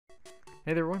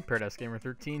Hey there everyone, Paradise Gamer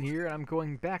 13 here, and I'm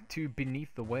going back to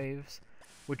Beneath the Waves,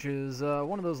 which is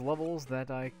one of those levels that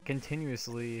I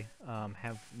continuously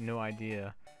have no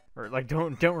idea, or like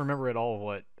don't remember at all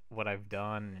what I've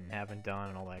done and haven't done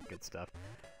and all that good stuff.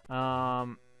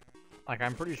 Like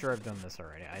I'm pretty sure I've done this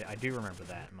already. I do remember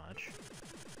that much.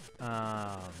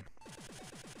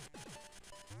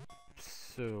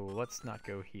 So let's not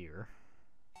go here.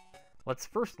 Let's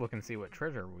first look and see what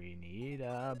treasure we need.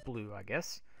 Blue, I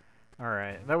guess.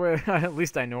 Alright, that way at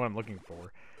least I know what I'm looking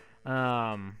for.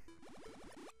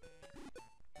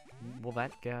 Well,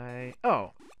 that guy...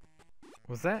 Oh!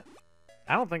 Was that...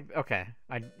 I don't think... Okay.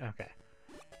 Okay.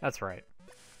 That's right.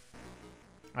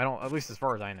 I don't... At least as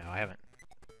far as I know, I haven't...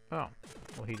 Oh.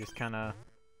 Well, he just kind of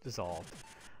dissolved.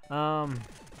 Ow.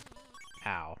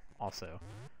 Also.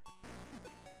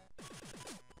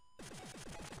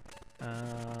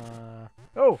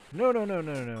 Oh! No, no, no,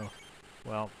 no, no.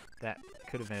 Well, that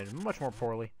could have ended much more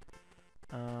poorly.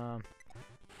 Gotta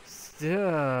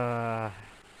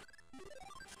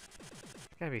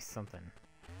be something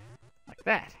like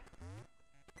that.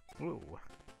 Ooh.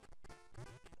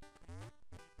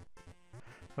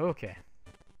 Okay.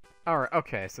 Alright,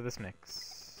 okay, so this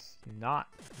makes not...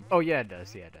 Oh, yeah, it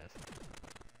does. Yeah, it does.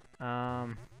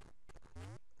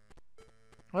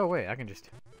 Oh, wait, I can just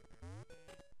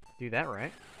do that,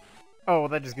 right? Oh, well,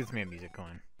 that just gives me a music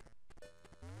coin.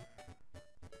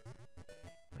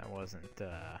 That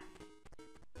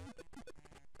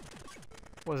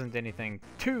wasn't anything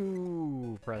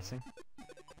too pressing.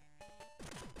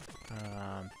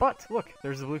 But look,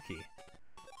 there's the blue key.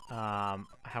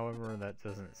 However, that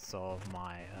doesn't solve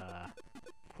my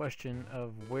question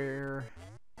of where.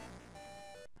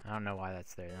 I don't know why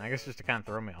that's there. I guess just to kind of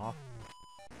throw me off.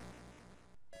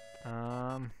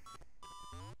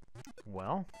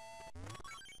 Well.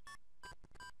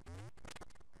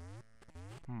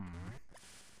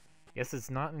 Guess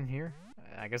it's not in here.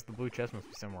 I guess the blue chest must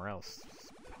be somewhere else.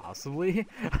 Possibly?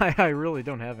 I really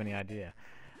don't have any idea.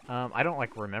 I don't,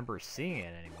 like, remember seeing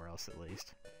it anywhere else, at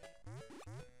least.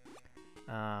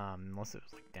 Unless it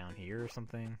was, like, down here or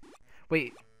something.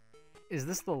 Wait, is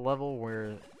this the level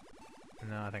where...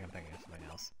 No, I think I'm thinking of something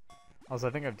else. Also,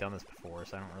 I think I've done this before,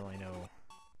 so I don't really know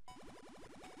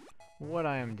what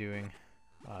I am doing.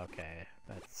 Okay,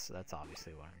 that's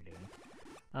obviously what I'm doing.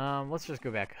 Let's just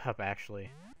go back up, actually.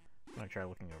 I'm gonna try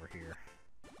looking over here.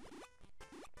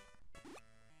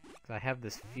 Cause I have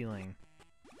this feeling.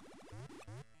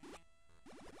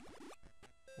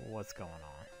 What's going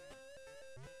on?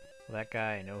 Well, that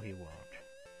guy, I know he won't.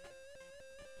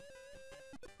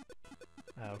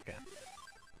 Okay.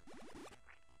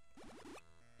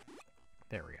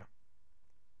 There we go.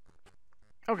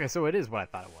 Okay, so it is what I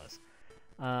thought it was.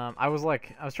 I was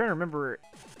trying to remember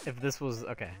if this was,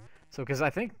 okay. So, because I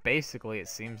think basically it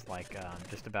seems like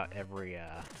just about every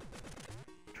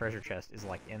treasure chest is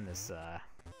like in this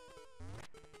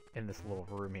little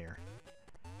room here.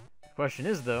 The question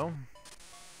is though,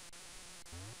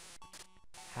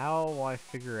 how will I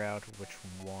figure out which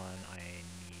one I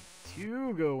need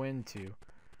to go into?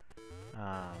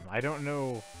 I don't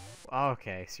know.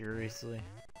 Okay, seriously.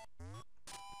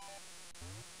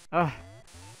 I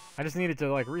just needed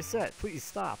to like reset. Please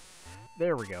stop.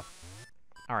 There we go.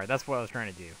 Alright, that's what I was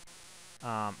trying to do.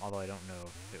 Although I don't know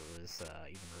if it was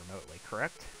even remotely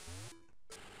correct.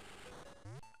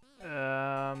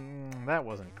 That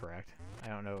wasn't correct. I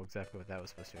don't know exactly what that was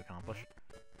supposed to accomplish.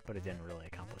 But it didn't really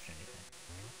accomplish anything.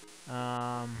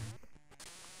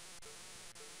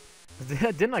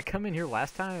 Didn't I come in here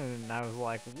last time and I was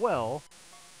like, well,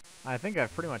 I think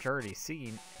I've pretty much already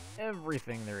seen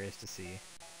everything there is to see.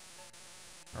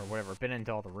 Or whatever, been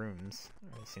into all the rooms,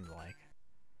 it seemed like.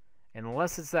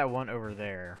 Unless it's that one over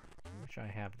there, which I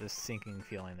have this sinking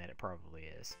feeling that it probably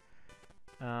is.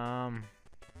 Well,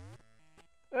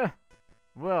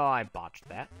 I botched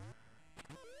that.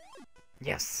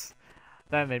 Yes!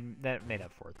 That made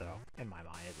up for it, though, in my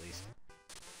mind, at least.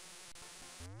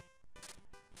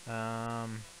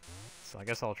 So I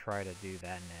guess I'll try to do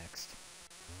that next.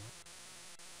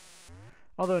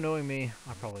 Although, knowing me,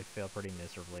 I'll probably fail pretty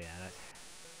miserably at it.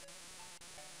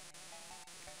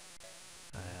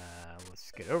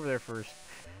 Let's get over there first.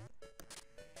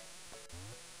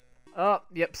 Oh,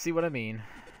 yep, see what I mean.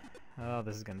 Oh,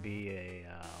 this is going to be a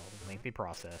lengthy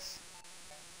process.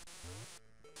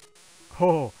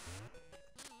 Oh!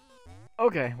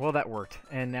 Okay, well that worked.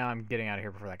 And now I'm getting out of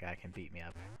here before that guy can beat me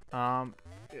up.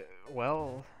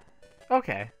 Well...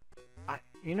 Okay. I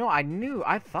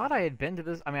thought I had been to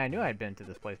this... I mean, I knew I had been to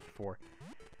this place before.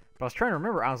 But I was trying to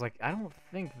remember, I was like, I don't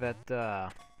think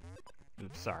that,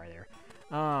 Oops, sorry there.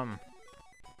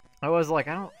 I was like,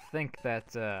 I don't think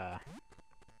that I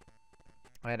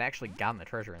had actually gotten the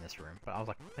treasure in this room, but I was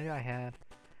like, maybe I had.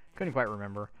 Couldn't quite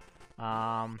remember.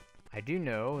 I do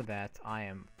know that I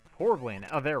am horribly in.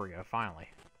 Oh, there we go. Finally.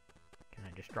 Can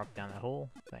I just drop down that hole?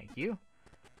 Thank you.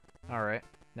 All right.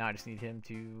 Now I just need him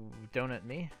to donut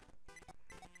me.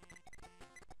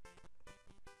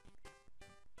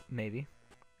 Maybe.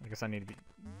 I guess I need to be...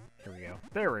 Here we go.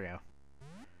 There we go.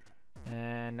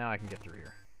 And now I can get through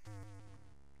here.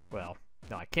 Well,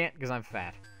 no, I can't because I'm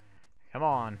fat. Come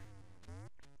on.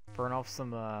 Burn off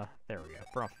some, there we go.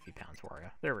 Burn off a few pounds, Wario.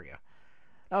 There we go.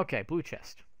 Okay, blue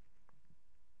chest.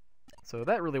 So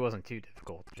that really wasn't too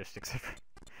difficult, just except for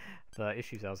the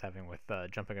issues I was having with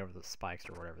jumping over the spikes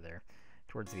or whatever there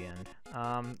towards the end.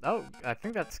 Oh, I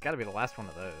think that's got to be the last one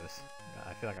of those.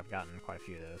 I feel like I've gotten quite a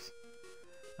few of those.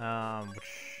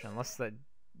 Which, unless that...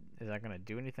 Is that going to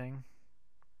do anything?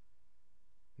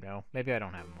 No. Maybe I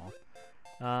don't have them all.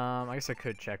 I guess I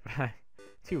could check, but I'm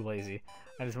too lazy.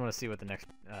 I just want to see what the next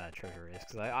treasure is.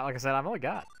 Because, like I said, I've only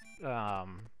got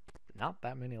not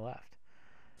that many left.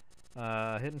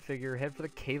 Hidden figure. Head for the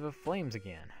Cave of Flames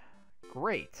again.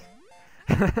 Great.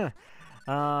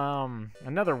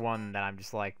 Another one that I'm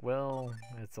just like, well,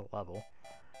 it's a level.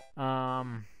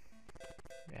 And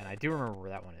I do remember where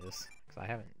that one is. Because I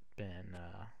haven't been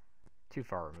too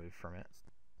far removed from it.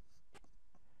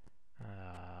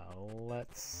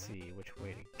 Let's see which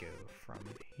way to go from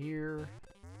here.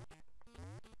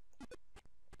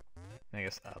 I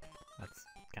guess up. That's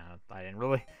kind of... I didn't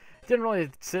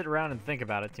really sit around and think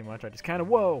about it too much. I just kind of...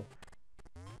 Whoa!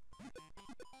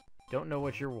 Don't know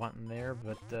what you're wanting there,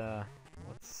 but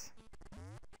let's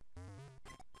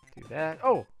do that.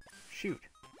 Oh! Shoot.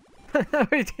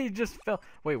 He just fell.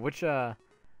 Wait, which...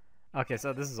 Okay,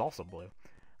 so this is also blue.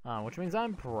 Which means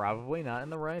I'm probably not in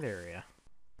the right area.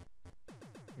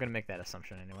 I'm gonna make that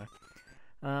assumption anyway.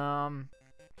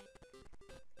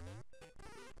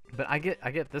 But I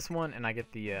get this one, and I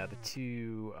get the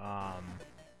two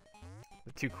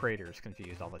craters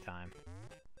confused all the time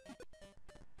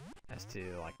as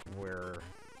to like where,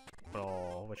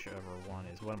 well, whichever one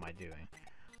is. What am I doing?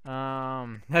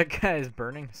 That guy is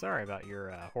burning. Sorry about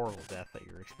your horrible death that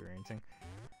you're experiencing.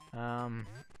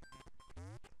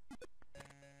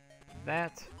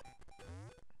 That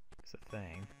is a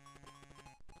thing.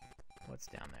 What's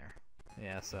down there?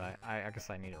 Yeah, so I guess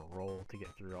I need a roll to get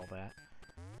through all that.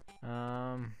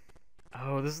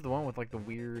 Oh, this is the one with like the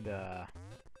weird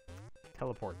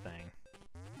teleport thing.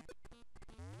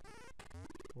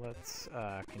 Let's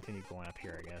continue going up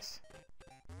here, I guess.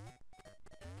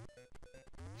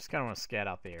 Just kind of want to scat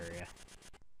out the area.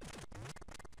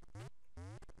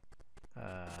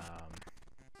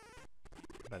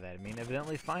 By that I mean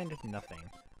evidently find nothing.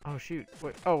 Oh shoot!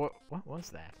 Wait. Oh, what was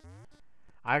that?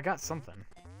 I got something.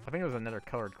 I think it was another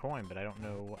colored coin, but I don't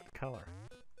know what color.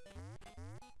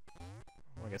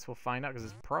 Well, I guess we'll find out because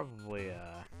it's probably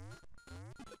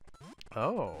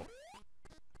Oh.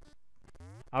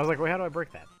 I was like, wait, how do I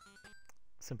break that?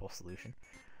 Simple solution.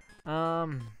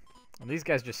 These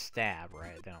guys just stab,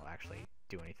 right? They don't actually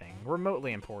do anything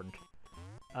remotely important.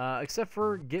 Except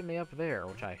for get me up there,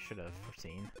 which I should have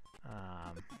foreseen.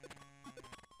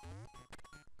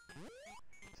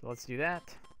 So let's do that.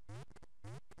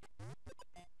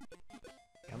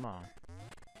 Come on.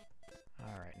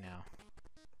 Alright, now.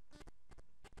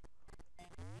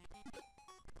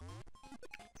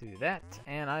 Do that,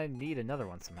 and I need another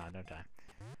one somehow, don't I?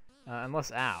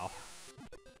 Unless, ow.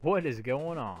 What is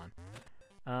going on?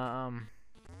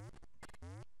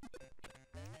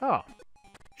 Oh.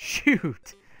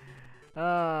 Shoot!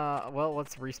 Well,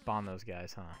 let's respawn those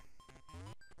guys, huh?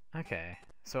 Okay.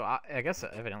 So, I guess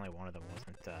evidently one of them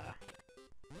wasn't,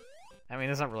 I mean,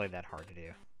 it's not really that hard to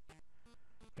do.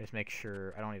 Just make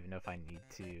sure... I don't even know if I need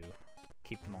to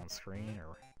keep them on screen,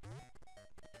 or...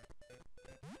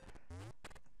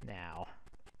 Now.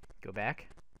 Go back.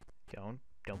 Don't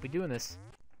be doing this.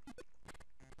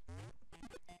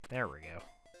 There we go.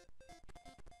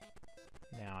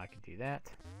 Now I can do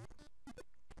that.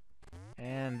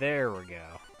 And there we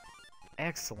go.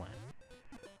 Excellent.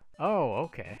 Oh,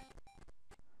 okay.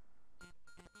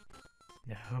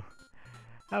 No.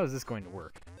 How is this going to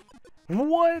work?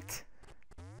 What?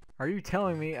 Are you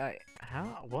telling me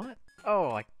how? What? Oh,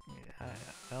 like,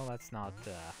 well, that's not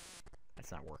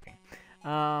working.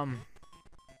 I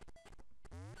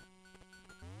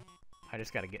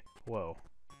just gotta get, whoa.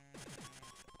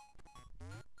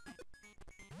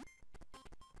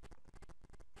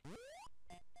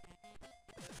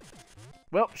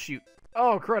 Well, shoot.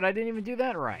 Oh, crud, I didn't even do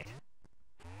that right.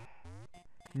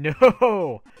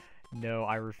 No! No,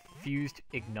 I refuse to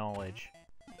acknowledge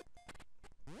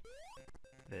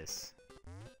this.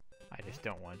 I just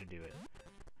don't want to do it.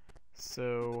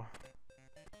 So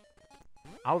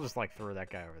I'll just like throw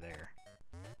that guy over there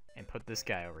and put this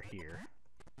guy over here.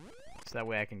 So that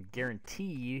way I can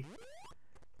guarantee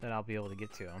that I'll be able to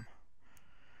get to him.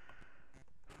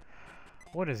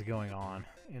 What is going on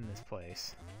in this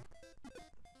place?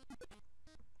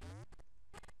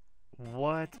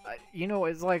 What? You know,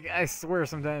 it's like, I swear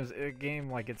sometimes a game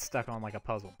like gets stuck on like a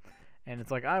puzzle. And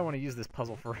it's like, I want to use this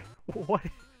puzzle for... What?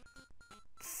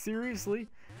 Seriously?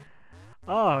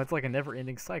 Oh, it's like a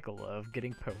never-ending cycle of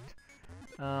getting poked.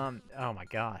 Oh my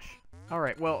gosh.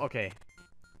 Alright, well, okay.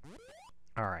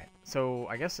 Alright, so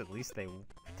I guess at least they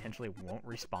potentially won't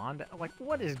respawn. Like,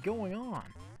 what is going on?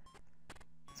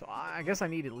 So I guess I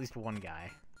need at least one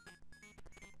guy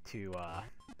to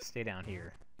stay down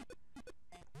here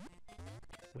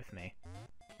with me.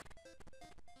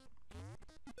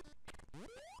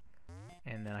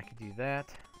 And then I could do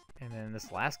that. And then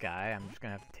this last guy, I'm just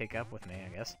gonna have to take up with me, I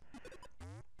guess.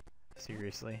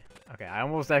 Seriously. Okay, I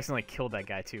almost accidentally killed that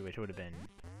guy too, which would have been...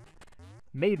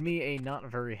 made me a not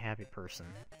very happy person.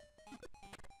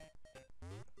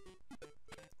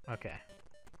 Okay.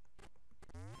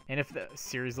 And if the...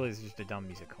 seriously, it's just a dumb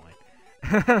music coin.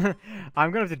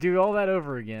 I'm gonna have to do all that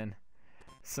over again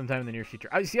sometime in the near future.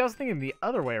 I was thinking the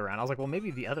other way around. I was like, well, maybe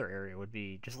the other area would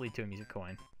be just lead to a music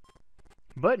coin.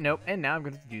 But nope, and now I'm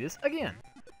going to do this again.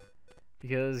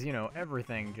 Because, you know,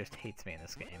 everything just hates me in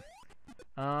this game.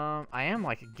 I am,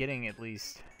 like, getting at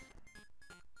least...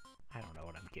 I don't know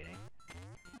what I'm getting.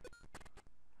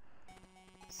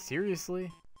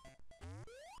 Seriously?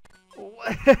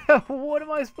 What am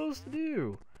I supposed to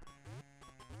do?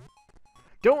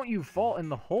 Don't you fall in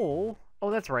the hole?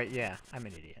 Oh, that's right, yeah, I'm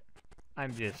an idiot.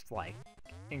 I'm just, like,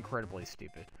 incredibly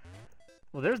stupid.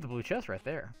 Well, there's the blue chest right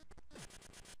there.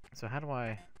 So how do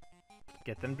I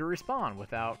get them to respawn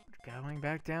without going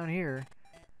back down here?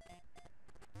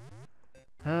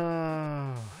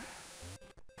 Oh.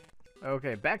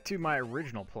 Okay, back to my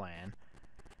original plan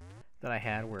that I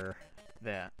had where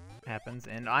that happens,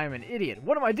 and I'm an idiot.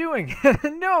 What am I doing?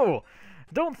 No!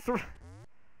 Don't throw...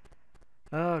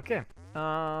 Okay.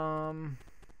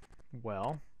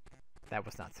 Well, that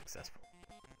was not successful.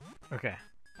 Okay,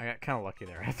 I got kind of lucky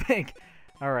there, I think.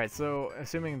 Alright, so,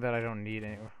 assuming that I don't need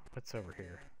any... What's over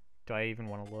here? Do I even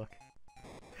want to look?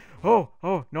 Oh!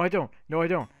 Oh! No, I don't! No, I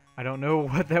don't! I don't know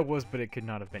what that was, but it could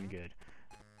not have been good.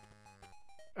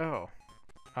 Oh.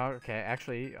 Okay,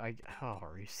 actually, oh,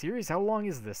 are you serious? How long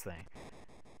is this thing?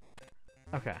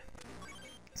 Okay.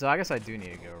 So I guess I do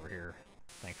need to go over here,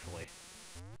 thankfully.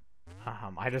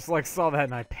 I just, like, saw that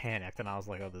and I panicked, and I was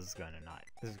like, oh, this is gonna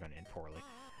end poorly.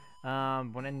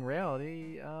 When in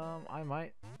reality, I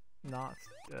might not,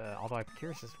 although I'm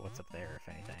curious as to what's up there, if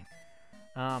anything.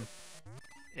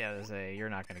 Yeah, there's a, you're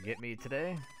not gonna get me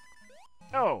today.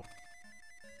 Oh!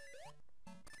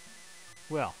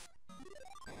 Well.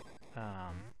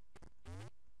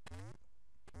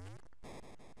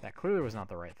 That clearly was not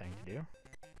the right thing to do.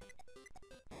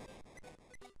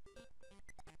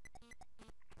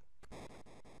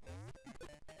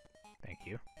 Thank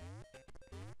you.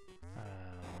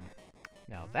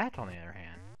 Now that, on the other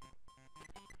hand,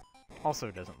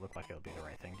 also doesn't look like it would be the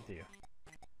right thing to do.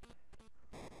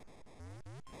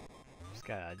 Just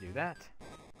gotta do that.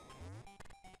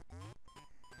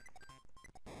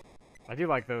 I do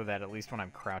like, though, that at least when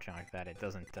I'm crouching like that, it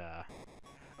doesn't,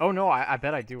 Oh, no, I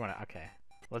bet I do want to... Okay.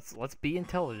 Let's be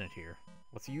intelligent here.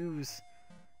 Let's use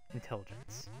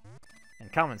intelligence.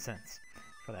 And common sense,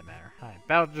 for that matter. I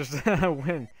about just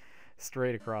went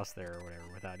straight across there or whatever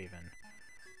without even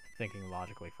thinking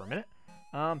logically for a minute.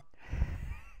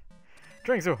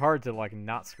 Trying so hard to, like,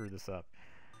 not screw this up.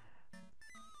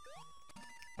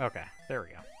 Okay, there we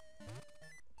go.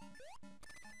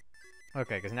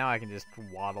 Okay, because now I can just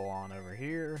waddle on over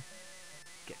here,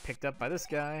 get picked up by this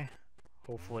guy.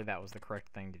 Hopefully that was the correct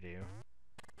thing to do.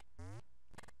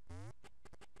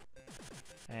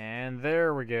 And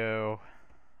there we go.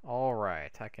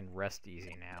 Alright, I can rest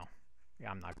easy now.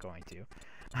 I'm not going to.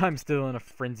 I'm still in a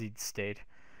frenzied state.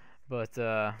 But,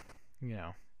 you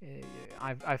know,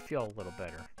 I feel a little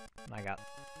better. I got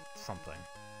something.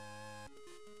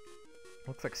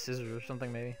 Looks like scissors or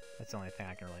something, maybe? That's the only thing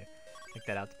I can really make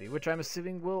that out to be. Which I'm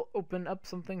assuming will open up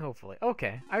something, hopefully.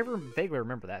 Okay, I vaguely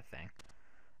remember that thing.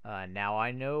 Now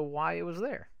I know why it was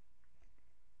there.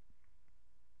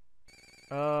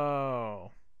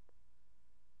 Oh.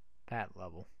 That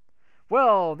level.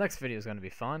 Well, next video is going to be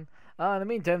fun. In the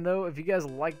meantime, though, if you guys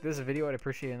like this video, I'd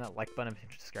appreciate that like button. If you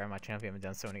subscribe to my channel if you haven't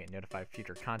done so, and get notified for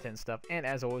future content and stuff. And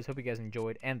as always, hope you guys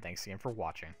enjoyed, and thanks again for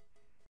watching.